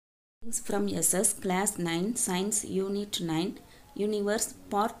From SS Class 9 Science Unit 9 Universe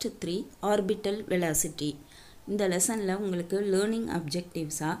Part 3 Orbital Velocity. இந்த லெசனில் உங்களுக்கு learning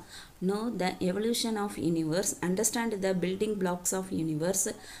objectives know the evolution of universe, understand the building blocks of universe,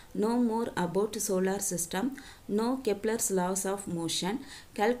 know more about solar system, know Kepler's laws of motion,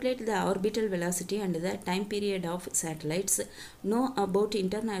 calculate the orbital velocity and the time period of satellites, know about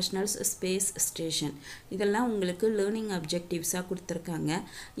International Space Station. இதெல்லாம் உங்களுக்கு learning objectives கொடுத்திருக்காங்க.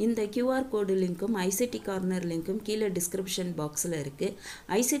 இந்த QR code லிங்க்கும் ICT corner லிங்க்கும் கீழே description boxல இருக்கு.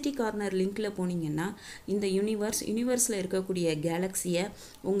 ICT corner லிங்க்ல போனீங்கன்னா இந்த யூனிவர்ஸ்ல இருக்கக்கூடிய கேலக்ஸியை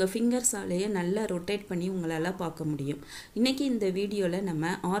உங்க ஃபிங்கர்ஸாலேயே நல்லா ரொட்டேட் பண்ணி உங்களால பார்க்க முடியும். இன்னைக்கு இந்த வீடியோல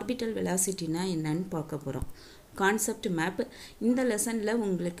நம்ம ஆர்பிட்டல் வெலாசிட்டினா என்னன்னு பார்க்க போறோம். கான்செப்ட் மேப் இந்த லெசன்ல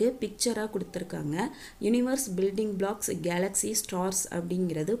உங்களுக்கு பிக்சரா கொடுத்திருக்காங்க. Universe building blocks Galaxy stars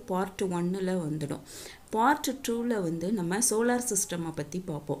அப்படிங்கிறது பார்ட் 1ல வந்துடும். பார்ட் 2ல வந்து நம்ம சோலார் சிஸ்டம் பத்தி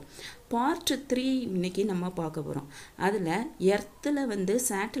பார்ப்போம். பார்ட் 3 இன்னைக்கு நம்ம பார்க்க போறோம். அதுல எர்த்ல வந்து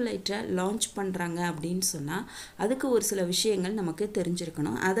சேட்டலைட்டை லான்ச் பண்றாங்க அப்படினு சொன்னா அதுக்கு ஒரு சில விஷயங்கள் நமக்கு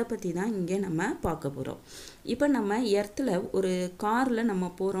தெரிஞ்சிருக்கணும். அத பத்தி தான் இங்க நம்ம பார்க்க போறோம். இப்போ நம்ம எர்த்ல ஒரு கார்ல நம்ம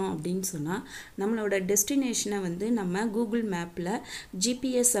போறோம் அப்படினு சொன்னா நம்மளோட டெஸ்டினேஷனை வந்து நம்ம கூகுள் மேப்ல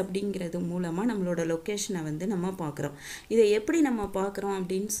GPS அப்படிங்கிறது மூலமா நம்மளோட லொகேஷனை வந்து நம்ம பார்க்கறோம். இதை எப்படி நம்ம பார்க்கறோம்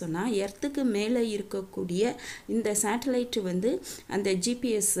அப்படினு சொன்னா எர்த்துக்கு மேலே இருக்கக்கூடிய இந்த சேட்டலைட் வந்து அந்த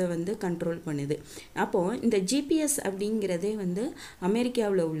GPS வந்து கண்ட்ரோல் பண்ணுது. அப்போ இந்த GPS அப்படிங்கிறதே வந்து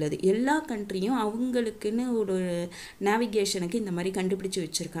அமெரிக்காவுல உள்ளது. எல்லா கண்ட்ரியும் அவங்களுக்குன்னு ஒரு நேவிகேஷனுக்கு இந்த மாதிரி கண்டுபிடிச்சு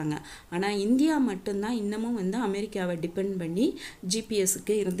வச்சிருக்காங்க. ஆனா இந்தியா மட்டும் தான் இன்னமும் வந்து அமெரிக்காவை டிபெண்ட் பண்ணி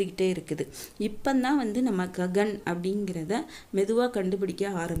GPSக்கு இருந்துகிட்டே இருக்குது. இப்பதான் வந்து நம்ம ககன் அப்படிங்கறத மெதுவா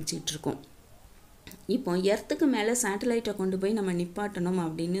கண்டுபிடிக்க ஆரம்பிச்சிட்டு இருக்கோம். இப்போ எர்த்துக்கு மேலே சேட்டலைட்டை கொண்டு போய் நம்ம நிப்பாட்டணும்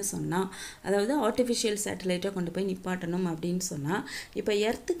அப்படின்னு சொன்னால், அதாவது ஆர்டிஃபிஷியல் சேட்டலைட்டை கொண்டு போய் நிப்பாட்டணும் அப்படின்னு சொன்னால், இப்போ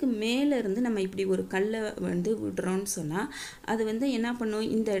எர்த்துக்கு மேலே இருந்து நம்ம இப்படி ஒரு கல்லை வந்து விடுறோம்னு சொன்னால் அது வந்து என்ன பண்ணும்,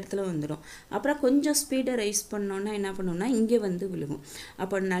 இந்த இடத்துல வந்துடும். அப்புறம் கொஞ்சம் ஸ்பீடை ரைஸ் பண்ணோன்னா என்ன பண்ணோம்னா இங்கே வந்து விழுகும்.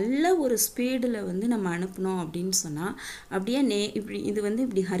 அப்போ நல்ல ஒரு ஸ்பீடில் வந்து நம்ம அனுப்பணும் அப்படின்னு சொன்னால் அப்படியே இப்படி இது வந்து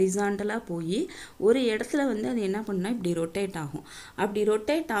இப்படி ஹரிசாண்டலாக போய் ஒரு இடத்துல வந்து அது என்ன பண்ணுன்னா இப்படி ரொட்டேட் ஆகும். அப்படி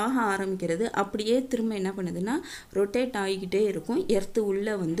ரொட்டேட் ஆக ஆரம்பிக்கிறது அப்படியே திரும்ப என்ன பண்ணுதுன்னா ரொட்டேட் ஆகிக்கிட்டே இருக்கும். எர்த்து உள்ள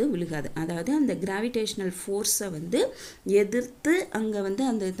வந்து விழுகாது. அதாவது அந்த கிராவிடேஷனல் ஃபோர்ஸை வந்து எதிர்த்து அங்கே வந்து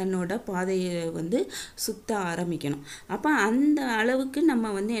அந்த தன்னோட பாதையை வந்து சுத்த ஆரம்பிக்கணும். அப்போ அந்த அளவுக்கு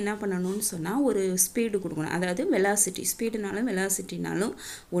நம்ம வந்து என்ன பண்ணணும்னு சொன்னால் ஒரு ஸ்பீடு கொடுக்கணும். அதாவது வெலாசிட்டி, ஸ்பீடுனாலும் வெலாசிட்டினாலும்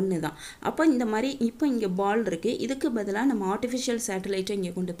ஒன்று தான். அப்போ இந்த மாதிரி இப்போ இங்கே பால் இருக்குது, இதுக்கு பதிலாக நம்ம ஆர்டிஃபிஷியல் சேட்டலைட்டை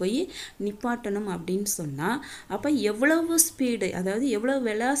இங்கே கொண்டு போய் நிப்பாட்டணும் அப்படின்னு சொன்னால் அப்போ எவ்வளவு ஸ்பீடு, அதாவது எவ்வளோ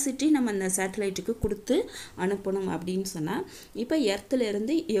வெலாசிட்டி நம்ம அந்த சேட்டலைட்டுக்கு கொடுத்து அனுப்பணும் அப்படின்னு சொன்னால் இப்போ எர்த்துல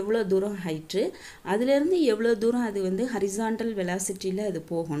இருந்து எவ்வளோ தூரம் ஹைட்டு, அதுலேருந்து எவ்வளோ தூரம் அது வந்து ஹரிசாண்டல் வெலாசிட்டியில் அது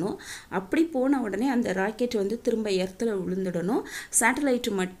போகணும். அப்படி போன உடனே அந்த ராக்கெட் வந்து திரும்ப எர்த்தில் விழுந்துடணும்.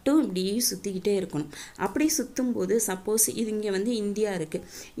 சேட்டலைட்டு மட்டும் இப்படி சுற்றிக்கிட்டே இருக்கணும். அப்படி சுற்றும் போது சப்போஸ் இது இங்கே வந்து இந்தியா இருக்குது,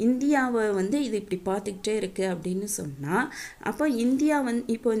 இந்தியாவை வந்து இது இப்படி பார்த்துக்கிட்டே இருக்குது அப்படின்னு சொன்னால் அப்போ இந்தியா வந்து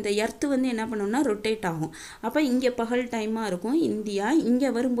இப்போ இந்த எர்த்து வந்து என்ன பண்ணணும்னா ரொட்டேட் ஆகும். அப்போ இங்கே பகல் டைமாக இருக்கும், இந்தியா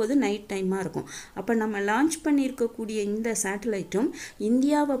இங்கே வரும்போது நைட் டைமாக இருக்கும். அப்போ நம்ம லான்ச் பண்ணியிருக்கக்கூடிய இந்த சேட்டலைட்டும்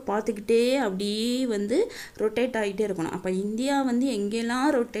இந்தியாவை பார்த்துக்கிட்டே அப்படியே வந்து ரொட்டேட் ஆகிட்டே இருக்கணும். அப்போ இந்தியா வந்து எங்கெல்லாம்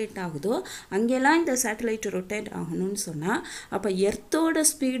ரொட்டேட் ஆகுதோ அங்கெல்லாம் இந்த சேட்டலைட் ரொட்டேட் ஆகணும்னு சொன்னால் அப்போ எர்த்தோட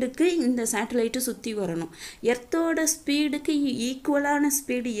ஸ்பீடுக்கு இந்த சேட்டலைட்டு சுற்றி வரணும். எர்த்தோட ஸ்பீடுக்கு ஈக்குவலான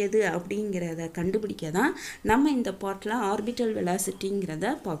ஸ்பீடு எது அப்படிங்கிறத கண்டுபிடிக்க தான் நம்ம இந்த பார்ட்டில் ஆர்பிட்டல்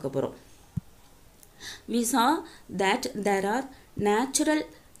வெலாசிட்டிங்கிறத பார்க்க போகிறோம். We saw that there are natural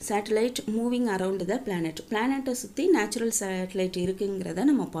satellite moving around the planet. பிளானட்டை சுற்றி நேச்சுரல் சேட்டலைட் இருக்குங்கிறத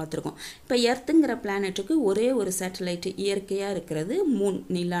நம்ம பார்த்துருக்கோம். இப்போ எர்த்துங்கிற பிளானட்டுக்கு ஒரே ஒரு சேட்டலைட் இயற்கையாக இருக்கிறது மூன்,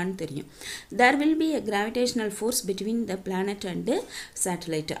 நிலான்னு தெரியும். There will be a gravitational force between the planet and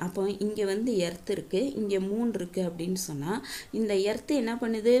satellite. அப்போ இங்கே வந்து எர்த் இருக்குது, இங்கே மூன் இருக்குது அப்படின்னு சொன்னால் இந்த எர்த்து என்ன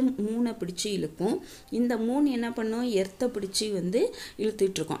பண்ணுது, மூனை பிடிச்சி இழுக்கும். இந்த மூன் என்ன பண்ணும், எர்த்தை பிடிச்சி வந்து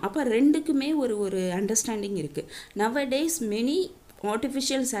இழுத்துட்ருக்கோம். அப்போ ரெண்டுக்குமே ஒரு அண்டர்ஸ்டாண்டிங் இருக்குது. nowadays many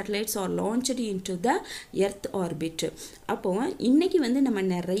artificial satellites are launched into the earth orbit. அப்போ இன்னைக்கு வந்து நம்ம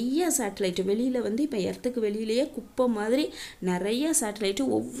நிறைய சேட்டலைட் வெளியில் வந்து இப்போ எர்த்துக்கு வெளியிலேயே குப்பை மாதிரி நிறைய சேட்டலைட்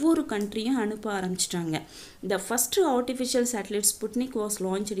ஒவ்வொரு கண்ட்ரியும் அனுப்ப ஆரம்பிச்சிட்டாங்க. The first artificial satellite Sputnik was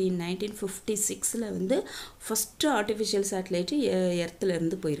launched in 1956ல வந்து ஃபர்ஸ்ட் ஆர்டிஃபிஷியல் சேட்டலைட் எர்த்தில்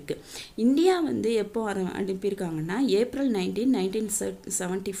இருந்து போயிருக்கு. இந்தியா வந்து எப்போ அனுப்பியிருக்காங்கன்னா ஏப்ரல்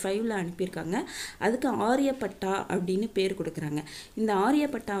 1975ல் அனுப்பியிருக்காங்க. அதுக்கு ஆரியப்பட்டா அப்படின்னு பேர் கொடுக்குறாங்க. இந்த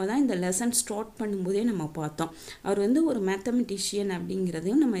ஆரியப்பட்டாவை தான் இந்த லெசன் ஸ்டார்ட் பண்ணும்போதே நம்ம பார்த்தோம். அவர் வந்து ஒரு மேத்தமெட்டிஷியன்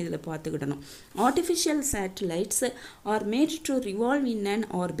அப்படிங்கிறதையும் நம்ம இதில் பார்த்துக்கிடணும். Artificial satellites R made to revolve in an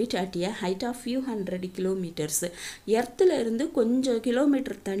orbit at a height of few hundred kilometres. எர்த்தில் இருந்து கொஞ்சம்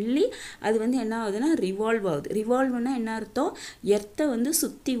கிலோமீட்டர் தள்ளி அது வந்து என்ன ஆகுதுன்னா ரிவால்வ் ஆகுது. ரிவால்வ்னா என்ன அர்த்தம்? எர்த்தை வந்து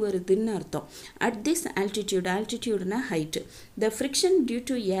சுற்றி வருதுன்னு அர்த்தம். At this ஆல்டிடியூட்னா height, the friction due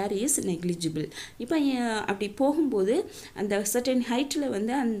to air is negligible. இப்போ அப்படி போகும்போது அந்த சர்டன் ஹைட்டில்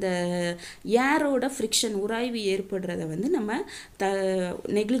வந்து அந்த ஏரோட ஃப்ரிக்ஷன் உராய்வு ஏற்படுறத வந்து நம்ம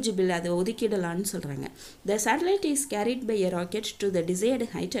நெக்லிஜிபிள், அதை ஒதுக்கிடலான்னு சொல்கிறாங்க. த satellite is carried by a rocket to the desired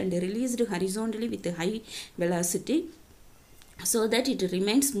height and released horizontally with high velocity so that it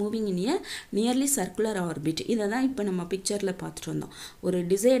remains moving in a nearly circular orbit. இதை தான் இப்போ நம்ம பிக்சரில் பார்த்துட்டு வந்தோம். ஒரு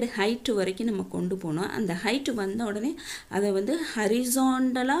டிசைர்டு ஹைட்டு வரைக்கும் நம்ம கொண்டு போனோம். அந்த ஹைட்டு வந்த உடனே அதை வந்து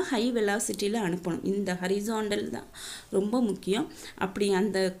ஹரிசாண்டலாக ஹை வெலாசிட்டியில் அனுப்பணும். இந்த ஹரிசாண்டல் தான் ரொம்ப முக்கியம். அப்படி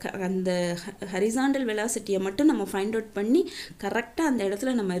அந்த ஹரிசாண்டல் வெலாசிட்டியை மட்டும் நம்ம ஃபைண்ட் அவுட் பண்ணி கரெக்டாக அந்த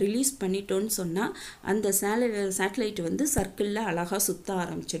இடத்துல நம்ம ரிலீஸ் பண்ணிட்டோன்னு சொன்னால் அந்த சேட்டலைட் வந்து சர்க்கிளில் அழகாக சுற்ற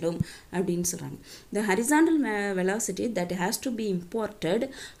ஆரம்பிச்சிடும் அப்படின்னு சொல்கிறாங்க. The horizontal velocity that has to be imported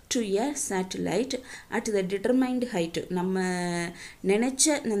to a satellite at the determined height, நம்ம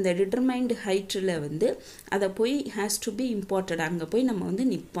நினச்ச அந்த determined heightல வந்து அதை போய் has to be imported, அங்கே போய் நம்ம வந்து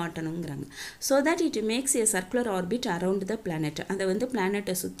நிப்பாட்டணுங்கிறாங்க. so that it makes a circular orbit around the planet, அதை வந்து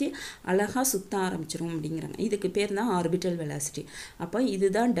பிளானட்டை சுற்றி அழகாக சுற்ற ஆரம்பிச்சிரும் அப்படிங்கிறாங்க. இதுக்கு பேர் தான் ஆர்பிட்டல் வெலாசிட்டி. அப்போ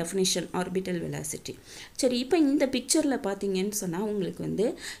இதுதான் டெஃபினிஷன் ஆர்பிட்டல் வெலாசிட்டி. சரி, இப்போ இந்த பிக்சரில் பார்த்தீங்கன்னு சொன்னால் உங்களுக்கு வந்து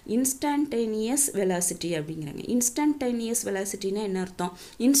இன்ஸ்டன்டேனியஸ் வெலாசிட்டி அப்படிங்கிறாங்க. இன்ஸ்டன்டேனியஸ் வெலாசிட்டினா என்ன அர்த்தம்?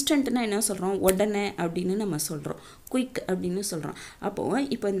 இன்ஸ்டன்ட்னா என்ன சொல்கிறோம்? உடனே அப்படின்னு நம்ம சொல்கிறோம், குயிக் அப்படின்னு சொல்கிறோம். அப்போது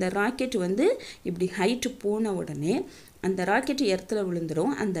இப்போ இந்த ராக்கெட் வந்து இப்படி ஹைட்டு போன உடனே அந்த ராக்கெட் எர்த்தில்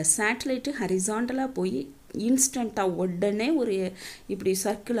விழுந்துடும். அந்த சேட்டலைட்டு ஹரிசாண்டலாக போய் இன்ஸ்டண்ட்டாக உடனே ஒரு இப்படி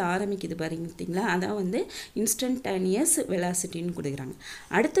சர்க்கிள் ஆரம்பிக்குது பார்த்தீங்களா? அதான் வந்து இன்ஸ்டன்டேனியஸ் வெலாசிட்டின்னு கொடுக்குறாங்க.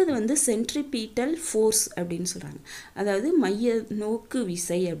 அடுத்தது வந்து சென்ட்ரிபீட்டல் ஃபோர்ஸ் அப்படின்னு சொல்கிறாங்க. அதாவது மைய நோக்கு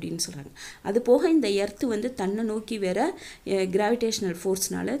விசை அப்படின்னு சொல்கிறாங்க. அது போக இந்த எர்த்து வந்து தன்னை நோக்கி வேற கிராவிடேஷனல்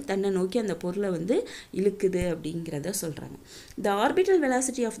ஃபோர்ஸ்னால தன்னை நோக்கி அந்த பொருளை வந்து இழுக்குது அப்படிங்கிறத சொல்கிறாங்க. த orbital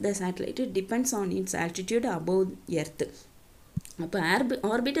velocity of the satellite depends on it's altitude above earth. அப்போ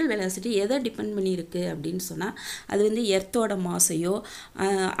ஆர்பிட்டல் வெலாசிட்டி எதை டிபெண்ட் பண்ணியிருக்கு அப்படின்னு சொன்னால் அது வந்து எர்த்தோட மாசையோ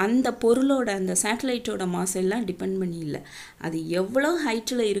அந்த பொருளோட அந்த சேட்டலைட்டோட மாசெல்லாம் டிபெண்ட் பண்ணி இல்லை, அது எவ்வளோ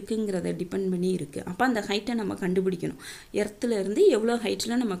ஹைட்டில் இருக்குங்கிறத டிபெண்ட் பண்ணி இருக்குது. அப்போ அந்த ஹைட்டை நம்ம கண்டுபிடிக்கணும். எர்த்தில் இருந்து எவ்வளோ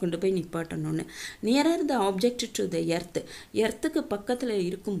ஹைட்டில் நம்ம கொண்டு போய் நிப்பாட்டணும்னு. Nearer the object to the எர்த்துக்கு பக்கத்தில்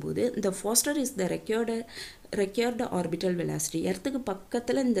இருக்கும்போது the faster is the required orbital velocity. எர்த்துக்கு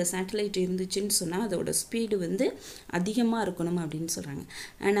பக்கத்தில் இந்த சேட்டலைட் இருந்துச்சுன்னு சொன்னால் அதோட ஸ்பீடு வந்து அதிகமாக இருக்கணும் அப்படின்னு சொல்கிறாங்க.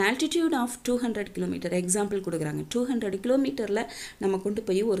 And altitude of 200 kilometre example கொடுக்குறாங்க. 200 கிலோமீட்டரில் நம்ம கொண்டு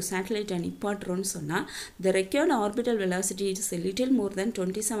போய் ஒரு சேட்டலைட்டை நிப்பாட்டுறோன்னு சொன்னால் the required orbital velocity is a little more than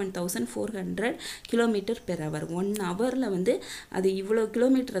 27,400 kilometre per hour. 1 ஹவரில் வந்து அது இவ்வளோ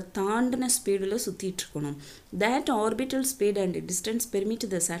கிலோமீட்டரை தாண்டின ஸ்பீடில் சுற்றிட்டு இருக்கணும். That orbital speed and distance permit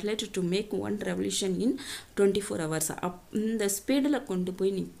the satellite to make one revolution in 24 hours. இந்த ஸ்பீடில் கொண்டு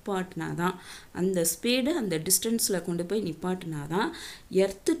போய் நிப்பாட்டினா தான், அந்த ஸ்பீடு அந்த டிஸ்டன்ஸில் கொண்டு போய் நிப்பாட்டினா தான்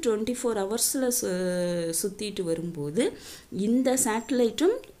எர்த்து 24 ஹவர்ஸில் சுற்றிட்டு வரும்போது இந்த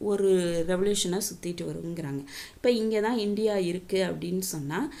சேட்டலைட்டும் ஒரு ரெவல்யூஷனாக சுற்றிட்டு வருங்கிறாங்க. இப்போ இங்கே தான் இந்தியா இருக்குது அப்படின்னு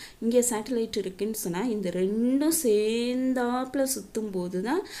சொன்னால், இங்கே சேட்டலைட் இருக்குதுன்னு சொன்னால் இந்த ரெண்டும் சேர்ந்தாப்பில் சுற்றும் போது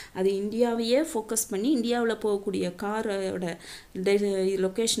தான் அது இந்தியாவையே ஃபோக்கஸ் பண்ணி இந்தியாவில் போகக்கூடிய காரோட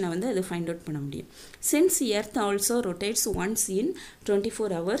லொக்கேஷனை வந்து அது ஃபைண்ட் அவுட் பண்ண முடியும். Since Earth also rotates once in 24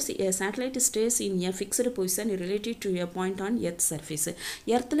 hours, a satellite stays in a fixed position relative to a point on Earth's surface.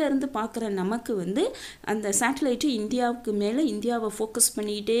 எர்த்தில் இருந்து பார்க்குற நமக்கு வந்து அந்த சேட்டலைட்டு இந்தியாவுக்கு மேலே இந்தியாவை ஃபோக்கஸ்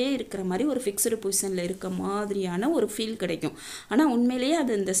பண்ணிக்கிட்டே இருக்கிற மாதிரி ஒரு ஃபிக்ஸ்டு பொசிஷனில் இருக்க மாதிரியான ஒரு ஃபீல் கிடைக்கும். ஆனால் உண்மையிலேயே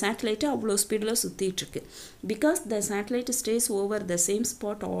அது இந்த சேட்டலைட்டு அவ்வளோ ஸ்பீடில் சுற்றிட்டுருக்கு. Because the satellite stay over the same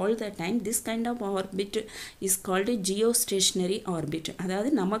spot all the time, this kind of orbit is called Jio stationery orbit.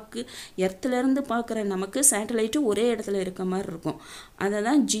 அதாவது நமக்கு எர்த்திலேருந்து பார்க்குற நமக்கு சேட்டலைட்டு ஒரே இடத்துல இருக்க மாதிரி இருக்கும். அதை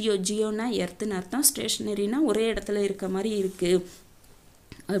தான் ஜியோனா எர்த்துன்னு அர்த்தம், ஸ்டேஷ்னரினா ஒரே இடத்துல இருக்க மாதிரி இருக்குது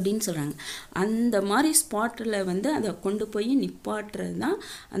அப்படின்னு சொல்கிறாங்க. அந்த மாதிரி ஸ்பாட்டில் வந்து அதை கொண்டு போய் நிப்பாட்டுறது தான்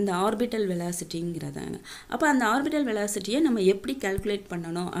அந்த ஆர்பிட்டல் வெலாசிட்டிங்கிறதாங்க. அப்போ அந்த ஆர்பிட்டல் வெலாசிட்டியை நம்ம எப்படி கால்குலேட்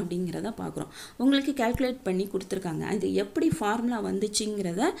பண்ணணும் அப்படிங்கிறத பார்க்குறோம். உங்களுக்கு கால்குலேட் பண்ணி கொடுத்துருக்காங்க. அது எப்படி ஃபார்முலா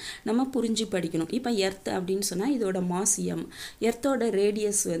வந்துச்சுங்கிறத நம்ம புரிஞ்சு படிக்கணும். இப்போ எர்த் அப்படின்னு சொன்னால் இதோட மாஸ் எம், எர்த்தோட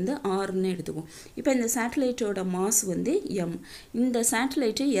ரேடியஸ் வந்து ஆர்னு எடுத்துக்கும். இப்போ இந்த சேட்டலைட்டோட மாஸ் வந்து எம். இந்த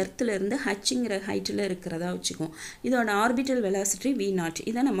சேட்டலைட்டு எர்த்துலேருந்து ஹச்சுங்கிற ஹைட்டில் இருக்கிறதா வச்சுக்கும். இதோட ஆர்பிட்டல் வெலாசிட்டி V0.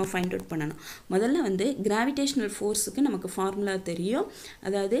 இதை நம்ம ஃபைண்ட் அவுட் பண்ணணும். முதல்ல வந்து கிராவிடேஷனல் ஃபோர்ஸுக்கு நமக்கு ஃபார்முலா தெரியும்.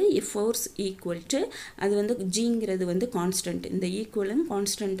 அதாவது ஃபோர்ஸ் ஈக்குவல் டு அது வந்து ஜிங்கிறது வந்து கான்ஸ்டன்ட், இந்த ஈக்குவலும்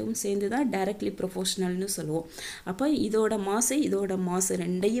கான்ஸ்டன்ட்டும் சேர்ந்து தான் டைரக்ட்லி ப்ரொபோஷனல்னு சொல்லுவோம். அப்போ இதோட மாஸ்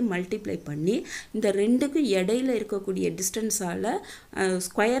ரெண்டையும் மல்டிப்ளை பண்ணி இந்த ரெண்டுக்கும் இடையில இருக்கக்கூடிய டிஸ்டன்ஸால்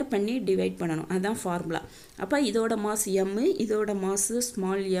ஸ்கொயர் பண்ணி டிவைட் பண்ணணும். அதுதான் ஃபார்முலா. அப்போ இதோட மாஸ் எம், இதோட மாஸ்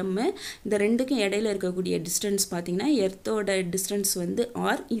ஸ்மால் எம், இந்த ரெண்டுக்கும் இடையில இருக்கக்கூடிய டிஸ்டன்ஸ் பார்த்தீங்கன்னா எர்த்தோட டிஸ்டன்ஸ் வந்து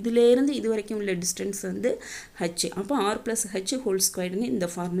ஆர், இதுலேருந்து இது வரைக்கும் உள்ள டிஸ்டன்ஸ் வந்து ஹச். அப்போ ஆர் ப்ளஸ் ஹச் ஹோல் ஸ்கொயர்னு இந்த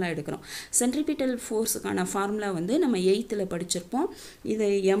ஃபார்முலா எடுக்கிறோம். சென்ட்ரிபிட்டல் ஃபோர்ஸுக்கான ஃபார்முலா வந்து நம்ம 8th படிச்சிருப்போம். இது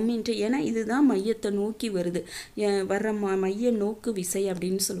எம் இன்ட்டு, ஏன்னா இதுதான் மையத்தை நோக்கி வருது, வர்ற மைய நோக்கு விசை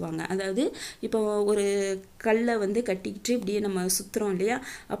அப்படின்னு சொல்லுவாங்க. அதாவது இப்போ ஒரு கல்லை வந்து கட்டிக்கிட்டு இப்படியே நம்ம சுற்றுறோம் இல்லையா,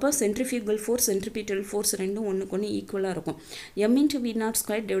 அப்போ சென்ட்ரிஃபியூகல் ஃபோர்ஸ் சென்ட்ரிபிட்டல் ஃபோர்ஸ் ரெண்டும் ஒன்றுக்கு ஒன்று ஈக்குவலாக இருக்கும். M into we naught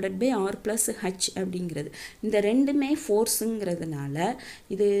square divided by R plus H அப்படிங்கிறது. இந்த ரெண்டுமே ஃபோர்ஸுங்கிறதுனால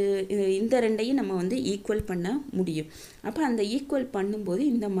இந்த ரெண்டையும் நம்ம வந்து ஈக்குவல் பண்ண முடியும். அப்போ அந்த ஈக்குவல் பண்ணும்போது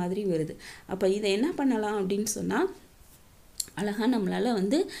இந்த மாதிரி வருது. அப்போ இதை என்ன பண்ணலாம் அப்படின்னு சொன்னால் அழகாக நம்மளால்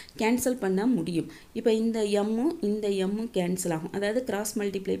வந்து கேன்சல் பண்ண முடியும். இப்போ இந்த எம்மும் கேன்சல் ஆகும். அதாவது கிராஸ்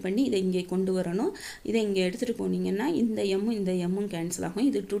மல்டிப்ளை பண்ணி இதை இங்கே கொண்டு வரணும். இதை இங்கே எடுத்துகிட்டு போனீங்கன்னா இந்த எம்மும் கேன்சல் ஆகும்.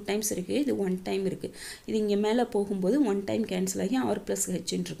 இது 2 டைம்ஸ் இருக்குது, இது 1 டைம் இருக்குது. இது இங்கே மேலே போகும்போது 1 டைம் கேன்சல் ஆகி ஆர் ப்ளஸ்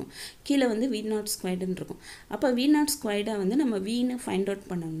ஹெச்ன்னு இருக்கும். கீழே வந்து வி நாட் ஸ்கொயர்டுன்னு இருக்கும். அப்போ வி நாட் ஸ்கொயர்டை வந்து நம்ம வின்னு ஃபைண்ட் அவுட்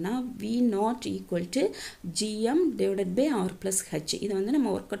பண்ணோம்னா we not equal to GM divided by R plus H. இதை வந்து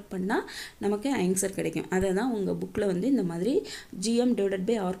நம்ம ஒர்க் அவுட் பண்ணால் நமக்கு ஆன்சர் கிடைக்கும். அதை தான் உங்கள் புக்கில் வந்து இந்த மாதிரி gm divided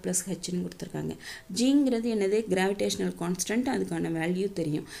by r plus h ன்னு கொடுத்துருக்காங்க. ஜிங்கிறது என்னது, கிராவிடேஷனல் கான்ஸ்டன்ட், அதுக்கான வேல்யூ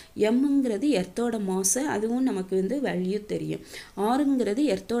தெரியும். எம்ங்கிறது எர்த்தோட மாஸ், அதுவும் நமக்கு வந்து வேல்யூ தெரியும். ஆருங்கிறது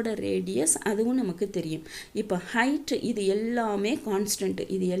எர்த்தோட ரேடியஸ், அதுவும் நமக்கு தெரியும். இப்போ ஹைட், இது எல்லாமே கான்ஸ்டன்ட்,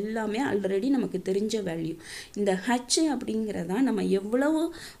 இது எல்லாமே ஆல்ரெடி நமக்கு தெரிஞ்ச வேல்யூ. இந்த h அப்படிங்கிறதா நம்ம எவ்வளவு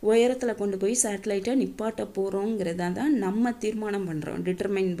உயரத்தில் கொண்டு போய் சேட்டலைட்டை நிப்பாட்ட போகிறோங்கிறதா தான் நம்ம தீர்மானம் பண்ணுறோம்,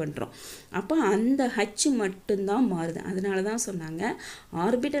 டிட்டர்மைன் பண்ணுறோம். அப்போ அந்த h மட்டும்தான் மாறுது. அதனால தான் சொன்னாங்க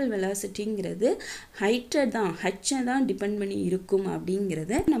ஆர்பிட்டல் வெலாசிட்டிங்கிறது ஹைட்டை தான், ஹச்சை தான் டிபெண்ட் பண்ணி இருக்கும்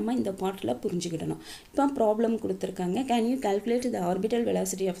அப்படிங்கிறத நம்ம இந்த பார்ட்டில் புரிஞ்சுக்கிடணும். இப்போ ப்ராப்ளம் கொடுத்துருக்காங்க. Can you calculate the orbital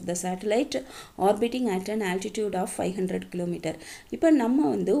velocity of the satellite orbiting at an altitude of 500 kilometre. இப்போ நம்ம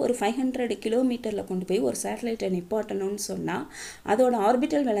வந்து ஒரு 500 கிலோமீட்டரில் கொண்டு போய் ஒரு சேட்டலைட்டை நிப்பாட்டணும்னு சொன்னால் அதோட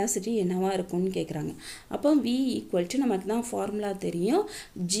ஆர்பிட்டல் வெலாசிட்டி என்னவா இருக்கும்னு கேட்குறாங்க. அப்போ v ஈக்குவல் டு நமக்கு தான் ஃபார்முலா தெரியும்,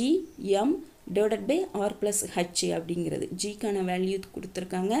 gm divided by r plus h அப்படிங்கிறது. ஜிக்கான வேல்யூ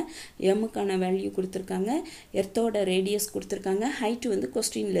கொடுத்துருக்காங்க, எம்முக்கான வேல்யூ கொடுத்துருக்காங்க, எர்த்தோட ரேடியஸ் கொடுத்துருக்காங்க, ஹைட் வந்து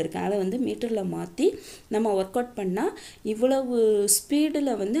கொஸ்டினில் இருக்குது. அதை வந்து மீட்டரில் மாற்றி நம்ம ஒர்க் அவுட் பண்ணால் இவ்வளவு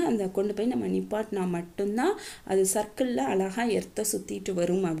ஸ்பீடில் வந்து அந்த கொண்டு போய் நம்ம நிப்பாட்டினா மட்டும்தான் அது சர்க்கிளில் அழகாக எர்த்தை சுற்றிட்டு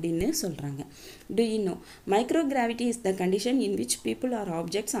வரும் அப்படின்னு சொல்கிறாங்க. Do you know? Microgravity is the condition in which people or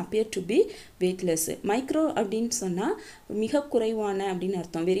objects appear to be weightless. Micro அப்படின்னு சொன்னால் மிக குறைவான அப்படின்னு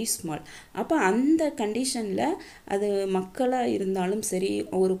அர்த்தம், வெரி ஸ்மால். அப்போ அந்த கண்டிஷனில் அது மக்களாக இருந்தாலும் சரி,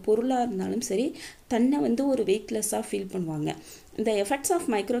 ஒரு பொருளாக இருந்தாலும் சரி, தன்னை வந்து ஒரு வெயிட்லெஸ்ஸாக ஃபீல் பண்ணுவாங்க. The effects of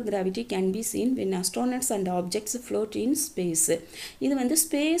microgravity can be seen when astronauts and objects float in space. இது வந்து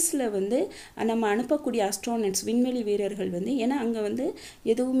ஸ்பேஸில் வந்து நம்ம அனுப்பக்கூடிய அஸ்ட்ரோனட்ஸ், விண்வெளி வீரர்கள் வந்து, ஏன்னா அங்கே வந்து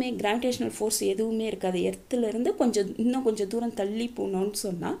எதுவுமே கிராவிடேஷனல் ஃபோர்ஸ் எதுவுமே இருக்காது. எர்த்துலேருந்து இன்னும் கொஞ்சம் தூரம் தள்ளி போனோன்னு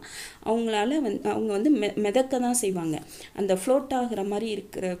சொன்னால் அவங்க வந்து மிதக்க தான் செய்வாங்க. அந்த ஃப்ளோட் ஆகிற மாதிரி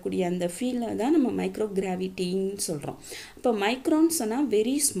இருக்கக்கூடிய அந்த ஃபீலை தான் நம்ம மைக்ரோகிராவிட்டின்னு சொல்கிறோம். இப்போ மைக்ரோன்னு சொன்னால்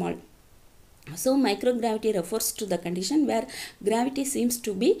very small. So microgravity refers to the condition where gravity seems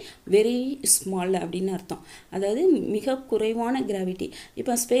to be very small அப்படின்னு அர்த்தம். அதாவது மிக குறைவான கிராவிட்டி.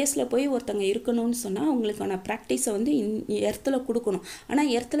 இப்போ ஸ்பேஸில் போய் ஒருத்தங்க இருக்கணும்னு சொன்னால் அவங்களுக்கான ப்ராக்டிஸை வந்து எர்த்தில் கொடுக்கணும். ஆனால்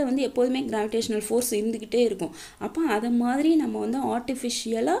எர்த்தில் வந்து எப்போதுமே கிராவிடேஷனல் ஃபோர்ஸ் இருந்துக்கிட்டே இருக்கும். அப்போ அதை மாதிரி நம்ம வந்து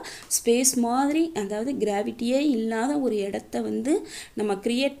ஆர்டிஃபிஷியலாக ஸ்பேஸ் மாதிரி, அதாவது கிராவிட்டியே இல்லாத ஒரு இடத்த வந்து நம்ம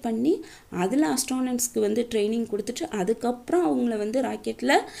க்ரியேட் பண்ணி அதில் அஸ்ட்ரானட்ஸ்க்கு வந்து ட்ரைனிங் கொடுத்துட்டு அதுக்கப்புறம் அவங்கள வந்து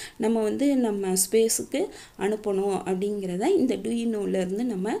ராக்கெட்டில் நம்ம ஸ்பேஸுக்கு அனுப்பணும் அப்படிங்கிறத இந்த டூயினோலேருந்து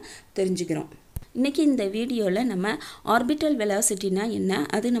நம்ம தெரிஞ்சுக்கிறோம். இன்றைக்கி இந்த வீடியோவில் நம்ம ஆர்பிட்டல் வெலாசிட்டினா என்ன,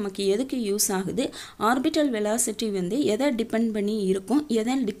 அது நமக்கு எதுக்கு யூஸ் ஆகுது, ஆர்பிட்டல் வெலாசிட்டி வந்து எதை டிபெண்ட் பண்ணி இருக்கும்,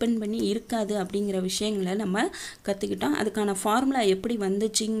 எதை டிபெண்ட் பண்ணி இருக்காது அப்படிங்கிற விஷயங்களை நம்ம கற்றுக்கிட்டோம். அதுக்கான ஃபார்முலா எப்படி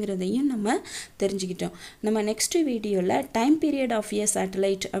வந்துச்சுங்கிறதையும் நம்ம தெரிஞ்சுக்கிட்டோம். நம்ம நெக்ஸ்ட் வீடியோவில் time period of a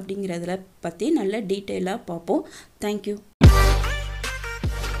satellite அப்படிங்கிறத பற்றி நல்ல டீட்டெயிலாக பார்ப்போம். தேங்க்யூ.